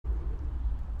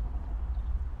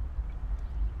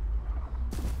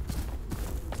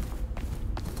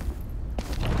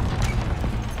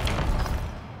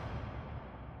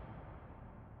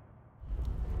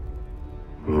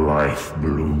Life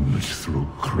blooms through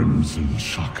crimson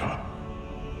sucker.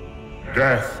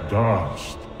 Death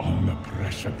danced on the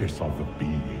precipice of the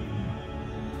being.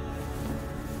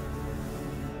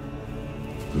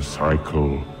 The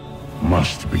cycle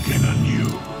must begin anew.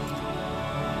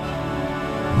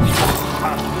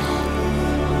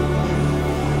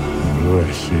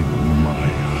 Blessed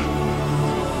Maya,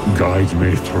 guide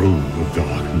me through the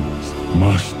darkness.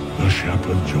 Must the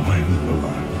shepherd join the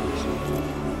light?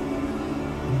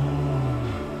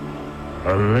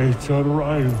 A late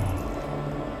arrival.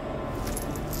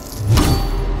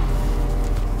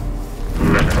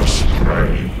 Let us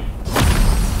pray.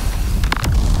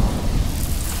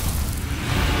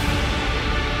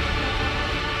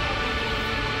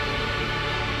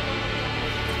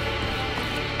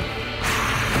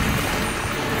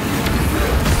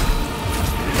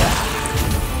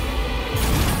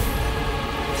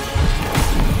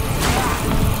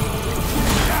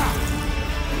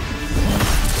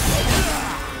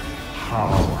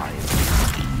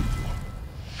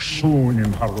 Soon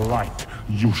in her light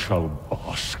you shall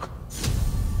bask.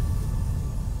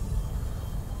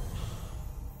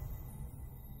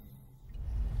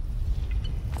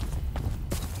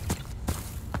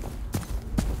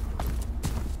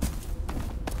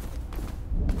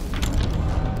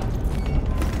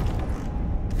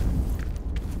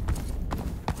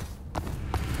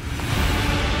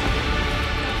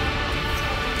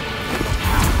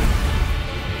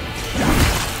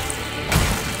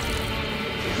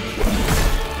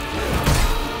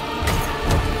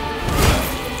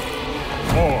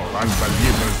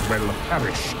 Unbelievers will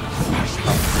perish as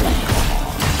the flame.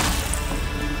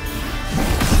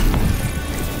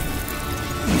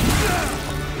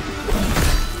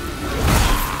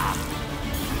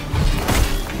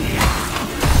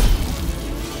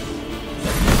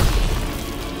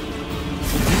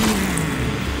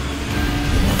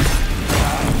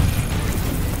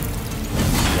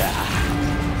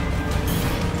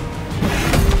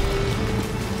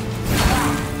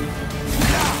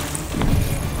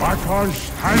 I can't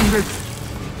stand it.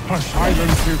 Her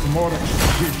silence is more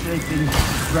excruciating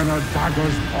than a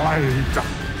dagger's blade.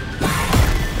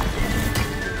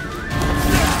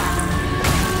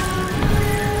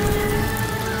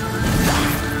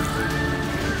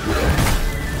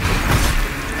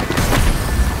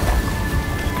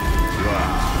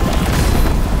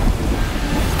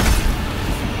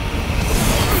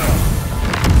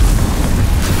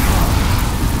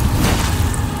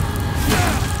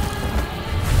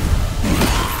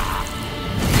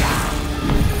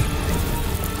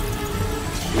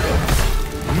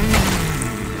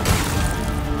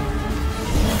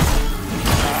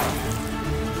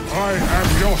 I am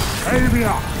your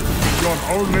savior, your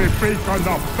only beacon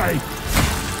of faith.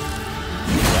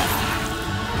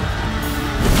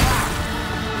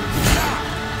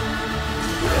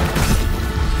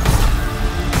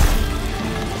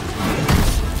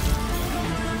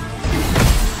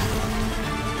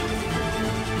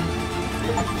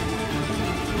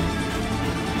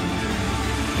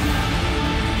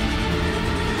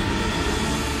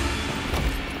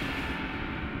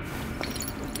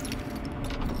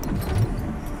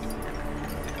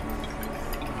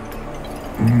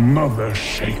 Mother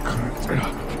Sacred,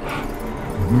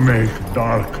 make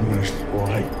darkness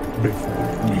light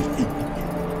before me.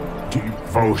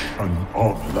 Devotion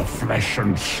of the flesh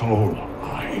and soul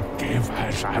I give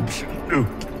as absolute.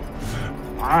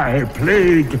 I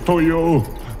plead to you,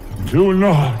 do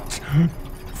not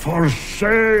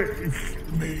forsake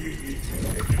me.